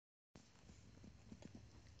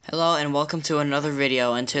Hello and welcome to another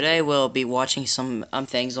video, and today we'll be watching some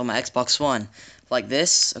things on my Xbox One. Like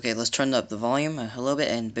this. Okay, let's turn up the volume a little bit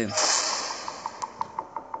and boom.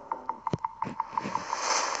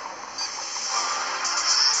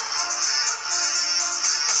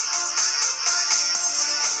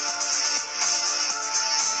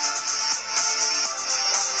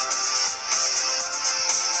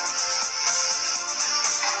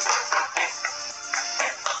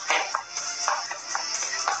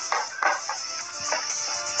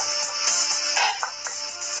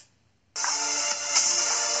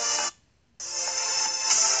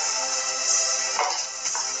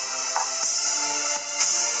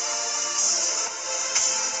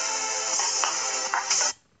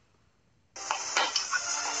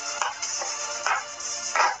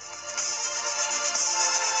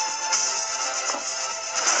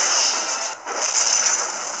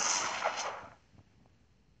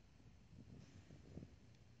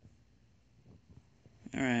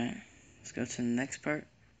 Alright, let's go to the next part.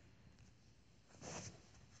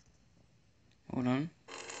 Hold on.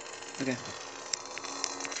 Okay.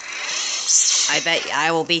 I bet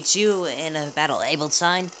I will beat you in a battle able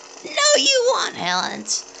sign. No, you won't,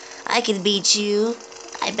 Helens. I can beat you.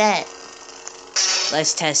 I bet.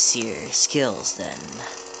 Let's test your skills then.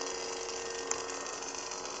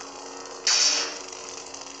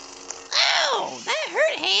 Ow! That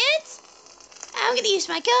hurt, Hans. I'm gonna use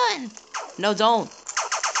my gun. No, don't.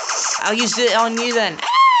 I'll use it on you then.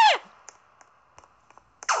 Ah!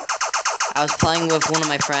 I was playing with one of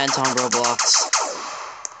my friends on Roblox.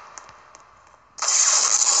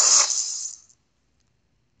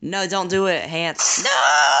 No, don't do it, Hans.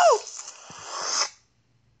 No!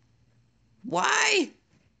 Why?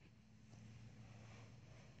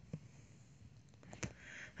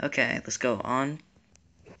 Okay, let's go on.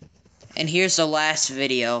 And here's the last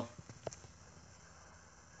video.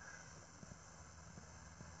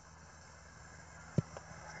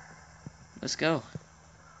 Let's go.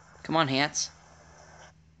 Come on, Hans.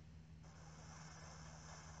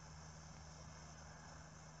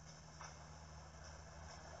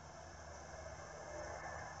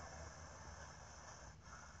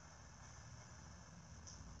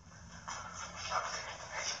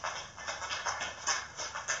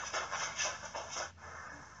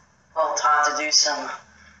 Well, time to do some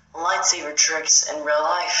lightsaber tricks in real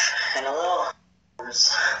life and a little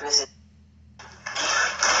visit.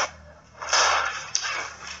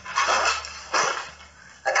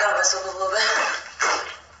 I cut myself a little bit.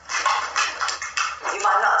 You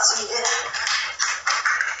might not see it.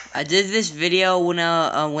 I did this video when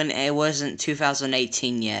it wasn't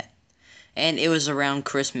 2018 yet, and it was around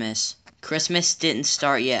Christmas. Christmas didn't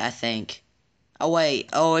start yet, I think. Oh wait,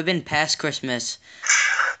 it's been past Christmas,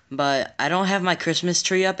 but I don't have my Christmas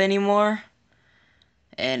tree up anymore,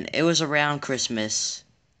 and it was around Christmas.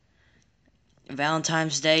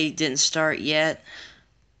 Valentine's Day didn't start yet.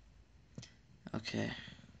 Okay,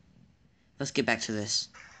 let's get back to this.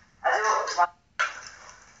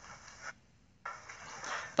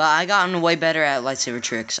 But I gotten way better at lightsaber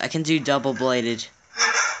tricks. I can do double-bladed.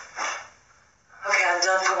 Okay, I'm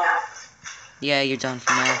done for now. Yeah, you're done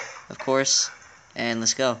for now, of course. And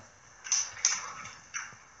let's go.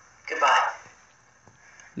 Goodbye.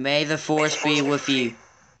 May the Force be with you.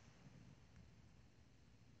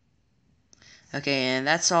 Okay, and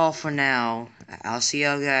that's all for now. I'll see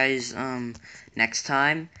y'all guys next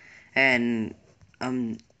time. And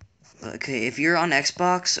okay, if you're on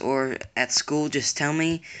Xbox or at school, just tell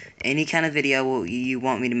me any kind of video you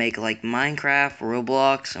want me to make, like Minecraft,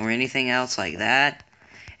 Roblox, or anything else like that,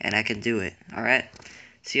 and I can do it. Alright?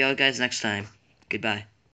 See y'all guys next time. Goodbye.